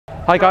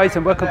Hi guys,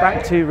 and welcome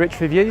back to Rich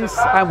Reviews,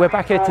 and we're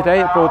back here today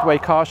at Broadway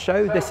Car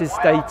Show. This is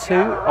day 2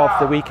 of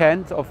the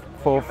weekend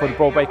for the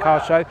Broadway Car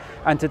Show,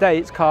 and today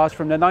it's cars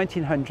from the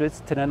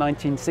 1900s to the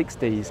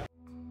 1960s.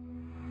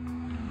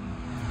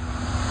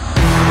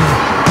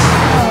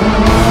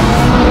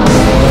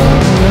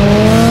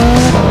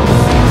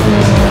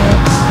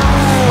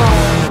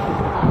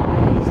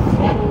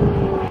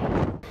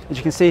 As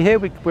you can see here,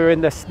 we're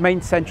in this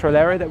main central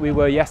area that we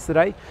were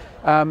yesterday.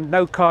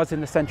 No cars in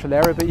the central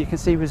area, but you can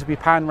see as we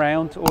pan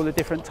round all the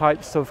different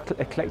types of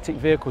eclectic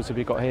vehicles that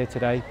we've got here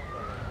today.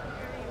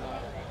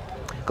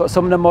 Got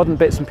some of the modern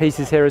bits and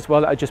pieces here as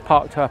well that are just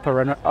parked up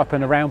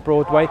and around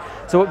Broadway.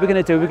 So what we're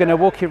going to do, we're going to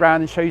walk you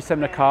around and show you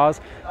some of the cars.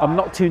 I'm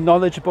not too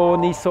knowledgeable on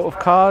these sort of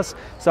cars,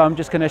 so I'm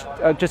just going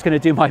to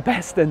do my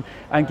best and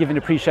give an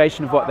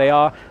appreciation of what they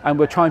are, and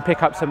we'll try and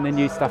pick up some of the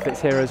new stuff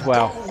that's here as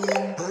well.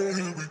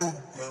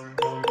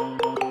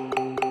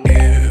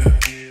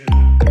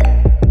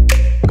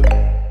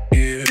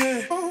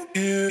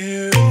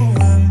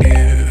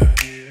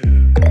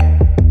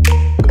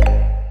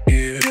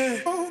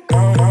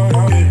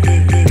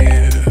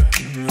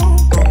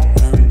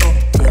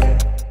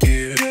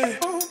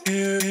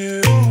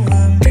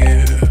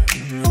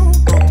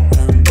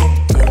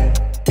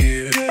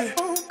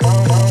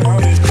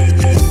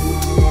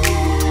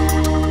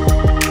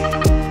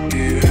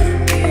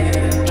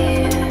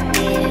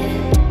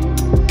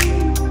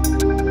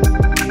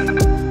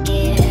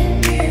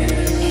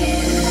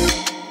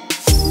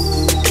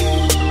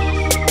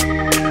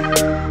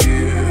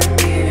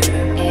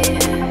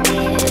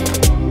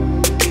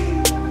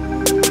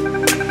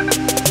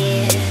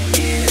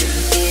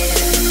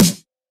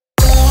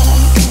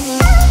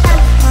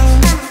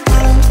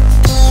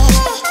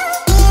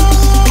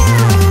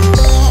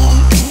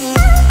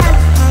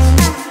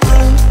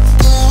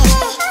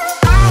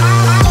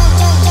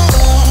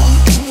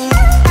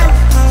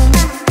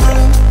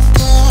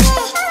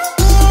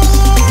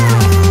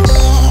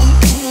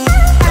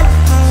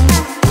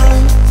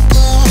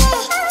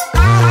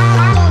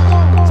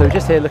 So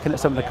just here looking at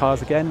some of the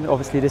cars again.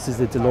 Obviously this is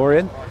the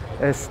DeLorean.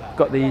 It's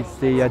got the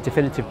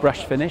definitive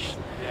brush finish.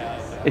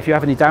 If you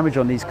have any damage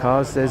on these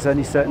cars, there's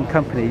only certain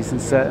companies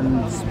and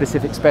certain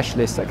specific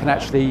specialists that can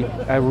actually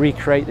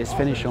recreate this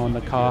finish on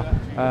the car,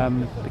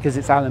 because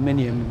it's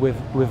aluminium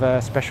with a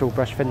special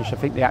brush finish. I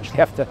think they actually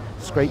have to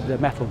scrape the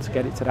metal to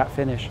get it to that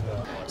finish.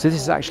 So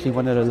this is actually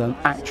one of the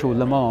actual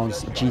Le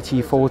Mans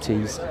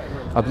GT40s.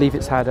 I believe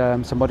it's had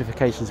some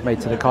modifications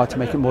made to the car to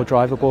make it more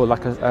drivable,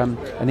 like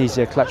an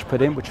easier clutch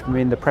put in, which would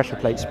mean the pressure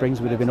plate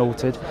springs would have been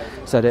altered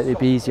so that it'd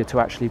be easier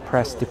to actually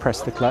depress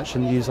the clutch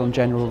and use for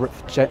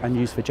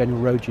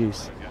general road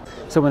use.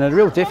 So one of the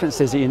real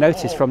differences that you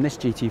notice from this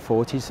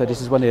GT40, so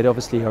this is one of the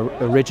obviously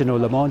original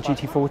Le Mans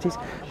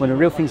GT40s, one of the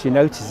real things you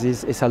notice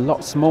is it's a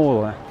lot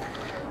smaller.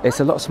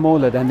 It's a lot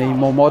smaller than the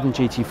more modern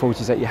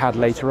GT40s that you had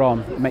later on.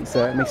 It makes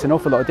an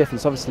awful lot of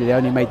difference. Obviously they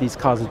only made these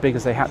cars as big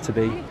as they had to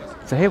be.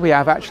 So here we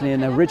have actually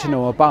an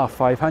original Abarth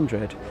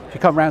 500. If you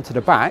come round to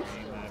the back,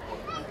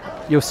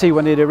 you'll see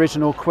one of the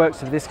original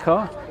quirks of this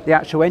car. The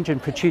actual engine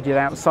protruded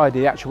outside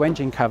the actual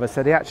engine cover,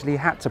 so they actually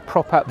had to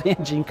prop up the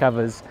engine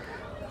covers.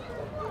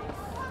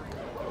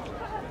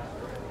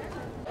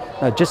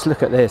 Now just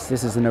look at this.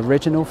 This is an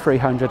original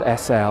 300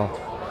 SL.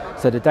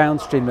 So the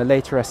downstream, the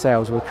later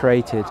SLs were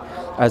created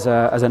as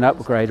an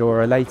upgrade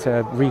or a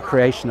later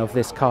recreation of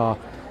this car.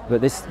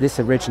 But this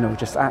original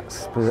just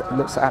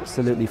looks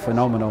absolutely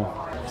phenomenal.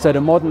 So the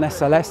modern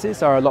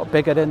SLSs are a lot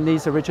bigger than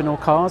these original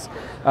cars,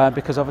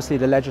 because obviously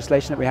the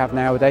legislation that we have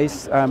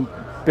nowadays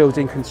builds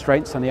in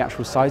constraints on the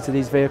actual size of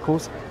these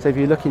vehicles. So if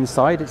you look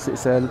inside,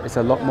 it's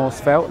a lot more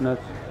svelte and a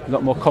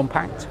lot more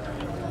compact.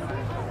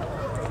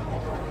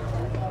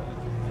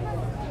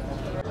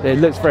 It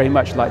looks very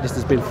much like this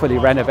has been fully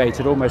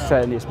renovated. Almost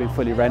certainly it's been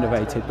fully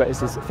renovated, but it's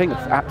this thing of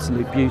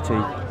absolute beauty.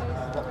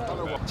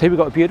 So here we've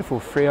got a beautiful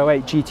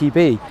 308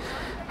 GTB.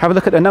 Have a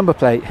look at the number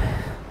plate.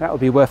 That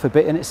would be worth a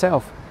bit in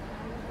itself.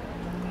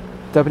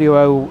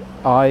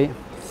 WOI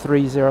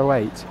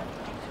 308.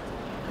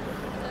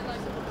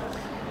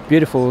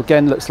 Beautiful.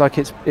 Again, looks like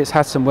it's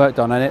had some work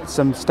done on it.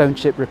 Some stone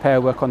chip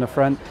repair work on the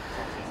front,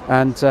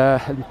 and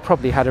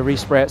probably had a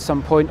respray at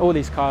some point. All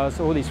these cars,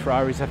 all these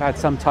Ferraris have had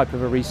some type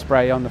of a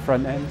respray on the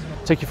front end.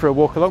 Took you for a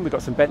walk along. We've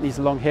got some Bentleys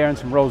along here and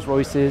some Rolls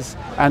Royces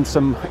and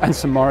some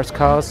Morris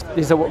cars.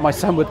 These are what my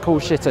son would call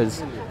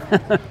shitters.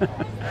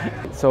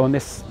 So on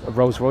this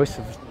Rolls Royce,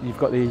 you've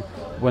got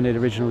one of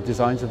the original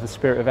designs of the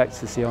Spirit of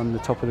Ecstasy on the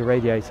top of the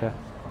radiator.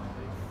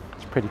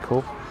 It's pretty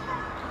cool.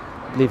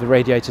 I believe the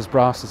radiator's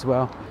brass as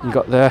well. You've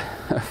got the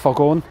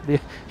foghorn, the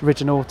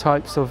original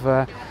types of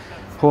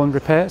horn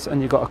repairs,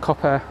 and you've got a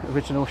copper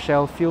original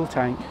Shell fuel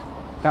tank.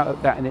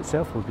 That in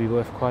itself would be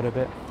worth quite a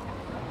bit.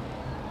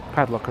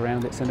 Padlock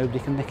around it so nobody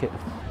can nick it.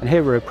 And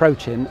here we're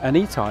approaching an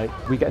E-Type.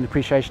 We get an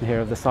appreciation here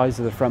of the size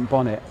of the front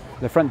bonnet.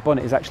 The front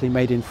bonnet is actually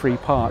made in 3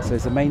 parts.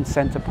 There's a main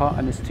centre part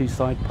and there's 2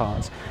 side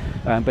parts,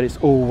 but it's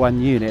all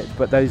one unit.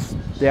 But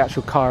the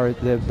actual car,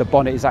 the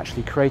bonnet is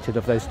actually created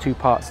of those 2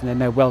 parts, and then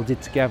they're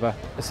welded together.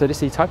 So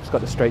this E-Type has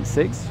got a straight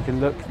 6. You can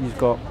look, you've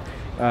got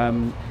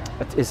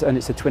and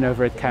it's a twin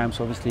overhead cam,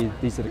 so obviously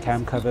these are the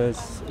cam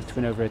covers, a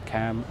twin overhead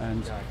cam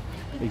and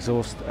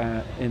exhaust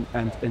and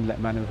inlet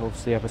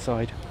manifolds the other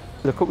side.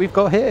 Look what we've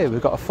got here,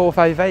 we've got a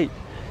 458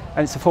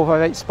 and it's a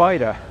 458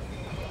 Spider.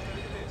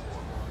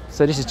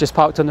 So this is just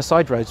parked on the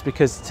side roads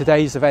because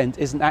today's event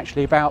isn't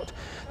actually about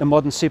the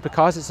modern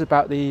supercars, it's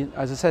about the,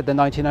 as I said, the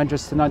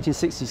 1900s to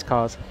 1960s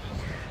cars.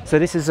 So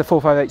this is a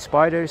 458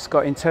 Spider, it's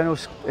got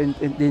internals,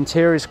 the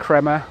interior is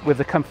crema with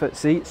the comfort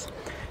seats.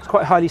 It's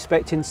quite highly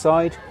spec'd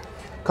inside,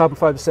 carbon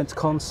fibre centre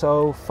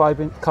console,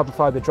 carbon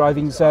fibre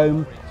driving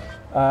zone.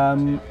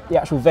 The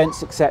actual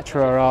vents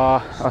etc.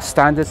 are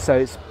standard, so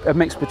it's a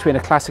mix between a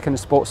classic and a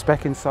sports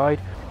spec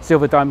inside.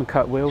 Silver diamond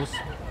cut wheels.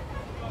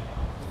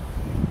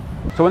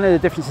 So one of the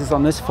differences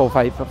on this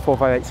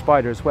 458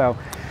 Spider as well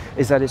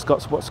is that it's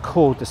got what's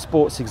called the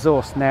sports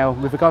exhaust. Now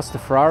with regards to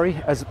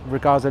Ferrari, as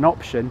regards an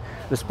option,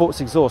 the sports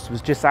exhaust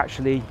was just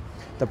actually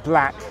the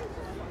black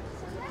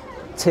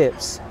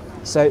tips.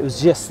 So it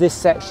was just this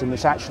section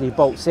which actually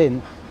bolts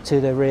in to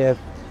the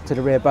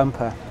rear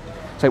bumper.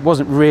 So it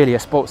wasn't really a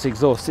sports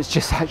exhaust, it's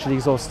just actually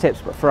exhaust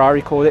tips, but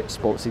Ferrari called it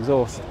sports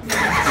exhaust.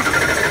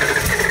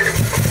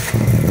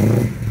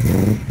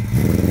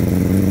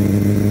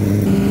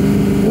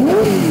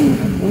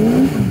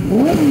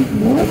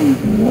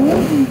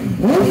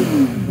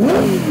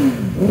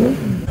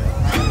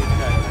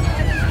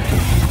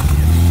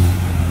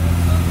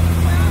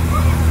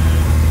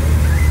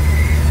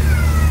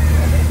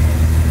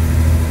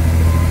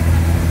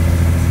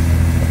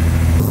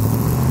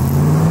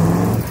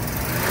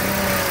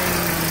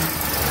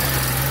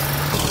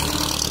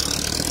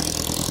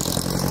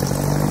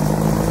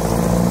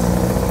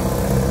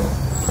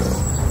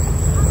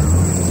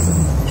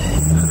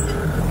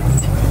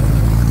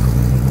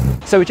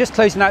 So we're just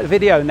closing out the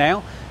video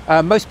now.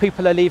 Most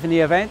people are leaving the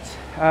event.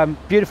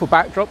 Beautiful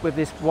backdrop with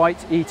this white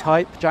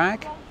E-Type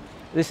Jag.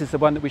 This is the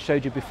one that we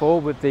showed you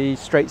before with the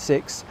straight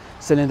six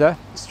cylinder,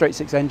 straight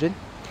six engine.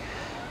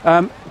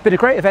 Been a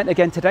great event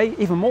again today.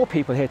 Even more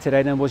people here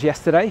today than was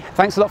yesterday.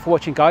 Thanks a lot for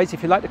watching, guys.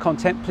 If you like the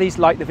content, please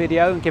like the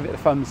video and give it a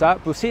thumbs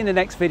up. We'll see you in the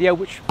next video,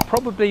 which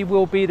probably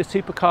will be the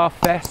Supercar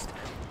Fest.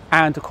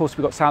 And of course,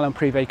 we've got Salon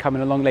Privé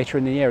coming along later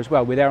in the year as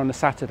well. We're there on the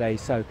Saturday.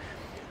 So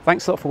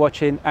thanks a lot for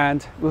watching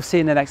and we'll see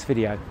you in the next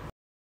video.